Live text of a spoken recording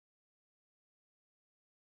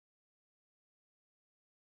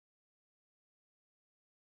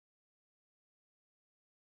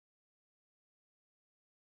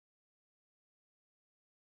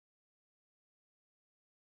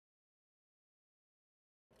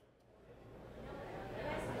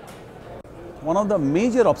one of the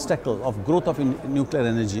major obstacles of growth of nuclear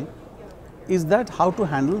energy is that how to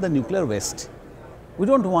handle the nuclear waste. We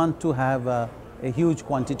don't want to have a huge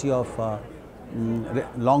quantity of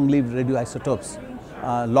long-lived radioisotopes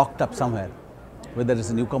locked up somewhere, whether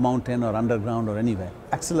it's a nuclear mountain or underground or anywhere.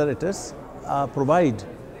 Accelerators provide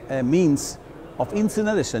a means of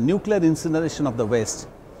incineration, nuclear incineration of the waste,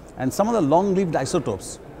 and some of the long-lived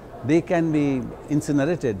isotopes, they can be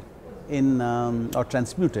incinerated or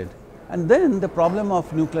transmuted. And then the problem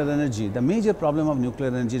of nuclear energy, the major problem of nuclear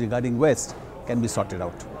energy regarding waste, can be sorted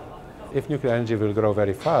out. If nuclear energy will grow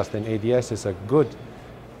very fast, then ADS is a good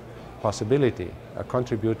possibility, a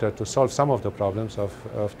contributor to solve some of the problems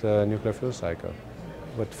of the nuclear fuel cycle.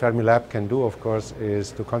 What Fermilab can do, of course,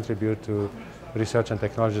 is to contribute to research and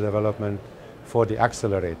technology development for the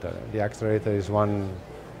accelerator. The accelerator is one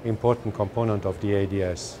important component of the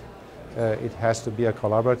ADS. It has to be a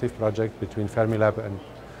collaborative project between Fermilab and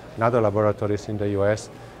other laboratories in the US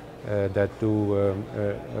that do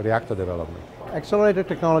reactor development. Accelerator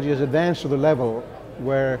technology has advanced to the level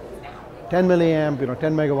where 10 milliamp,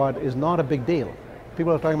 10 megawatt is not a big deal.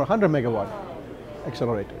 People are talking about 100 megawatt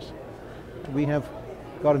accelerators. We have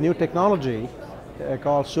got a new technology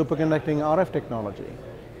called superconducting RF technology,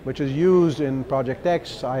 which is used in Project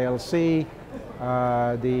X, ILC,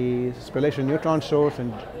 the spallation neutron source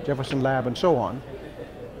in Jefferson Lab and so on.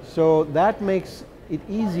 So that makes it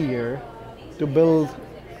easier to build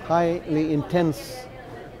highly intense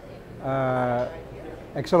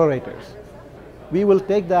accelerators. We will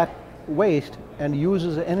take that waste and use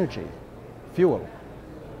as energy, fuel,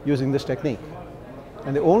 using this technique.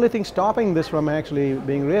 And the only thing stopping this from actually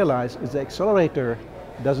being realized is the accelerator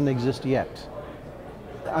doesn't exist yet.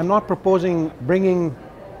 I'm not proposing bringing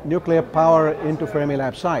nuclear power into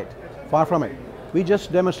Fermilab site, far from it. We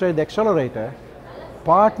just demonstrate the accelerator,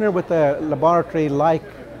 partner with a laboratory like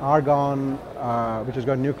Argonne, which has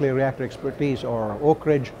got nuclear reactor expertise, or Oak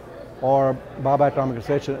Ridge, or Bhabha Atomic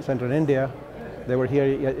Research Center in India. They were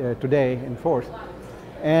here today in Forth.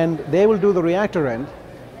 And they will do the reactor end,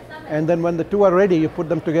 and then when the two are ready, you put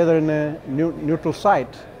them together in a neutral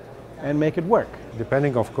site and make it work.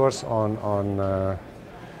 Depending, of course, on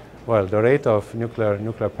the rate of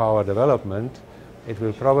nuclear power development, it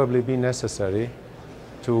will probably be necessary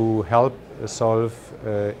to help solve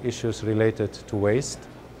issues related to waste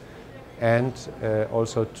and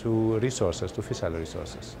also to resources, to fissile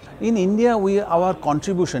resources. In India, our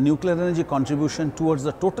contribution, nuclear energy contribution towards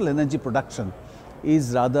the total energy production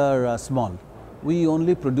is rather small. We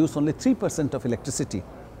only produce only 3% of electricity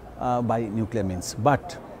by nuclear means,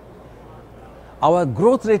 but our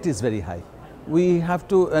growth rate is very high. We have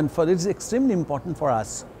to, and for it is extremely important for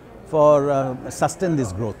us for sustain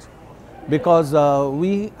this growth, because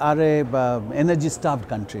we are a energy starved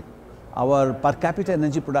country. Our per capita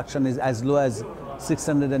energy production is as low as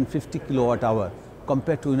 650 kilowatt hour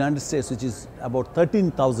compared to United States, which is about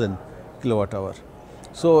 13,000 kilowatt hour.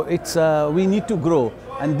 So it's we need to grow,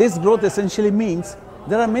 and this growth essentially means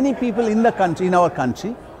there are many people in the country, in our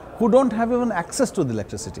country, who don't have even access to the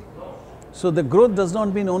electricity. So the growth does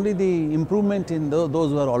not mean only the improvement in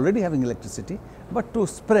those who are already having electricity, but to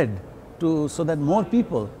spread so that more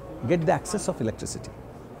people get the access of electricity.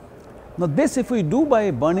 Now this, if we do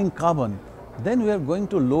by burning carbon, then we are going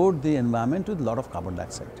to load the environment with a lot of carbon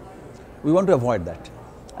dioxide. We want to avoid that,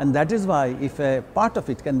 and that is why if a part of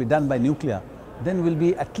it can be done by nuclear, then we'll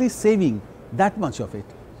be at least saving that much of it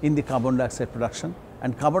in the carbon dioxide production.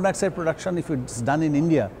 And carbon dioxide production, if it's done in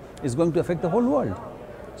India, is going to affect the whole world.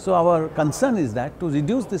 So our concern is that to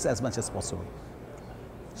reduce this as much as possible.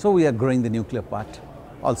 So we are growing the nuclear part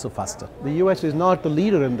also faster. The US is not the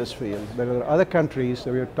leader in this field. There are other countries,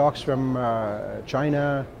 there are talks from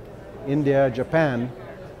China, India, Japan,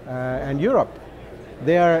 and Europe.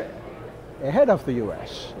 They are ahead of the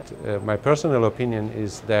US. My personal opinion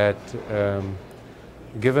is that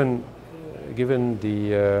given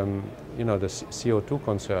the the CO2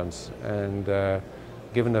 concerns, and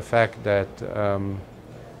given the fact that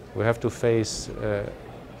we have to face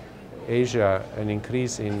Asia, an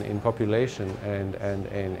increase in population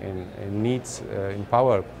and needs in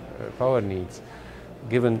power needs.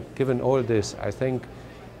 Given all this, I think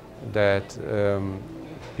that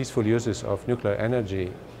peaceful uses of nuclear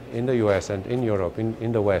energy in the US and in Europe,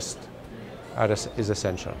 in the West, is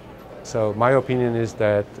essential. So my opinion is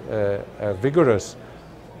that a vigorous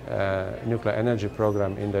nuclear energy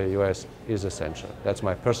program in the US is essential. That's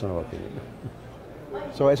my personal opinion.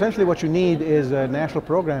 So essentially what you need is a national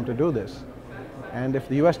program to do this. And if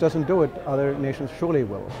the US doesn't do it, other nations surely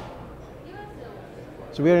will.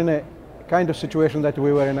 So we're in a kind of situation that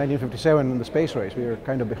we were in 1957 in the space race. We were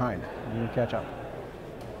kind of behind. We need to catch up.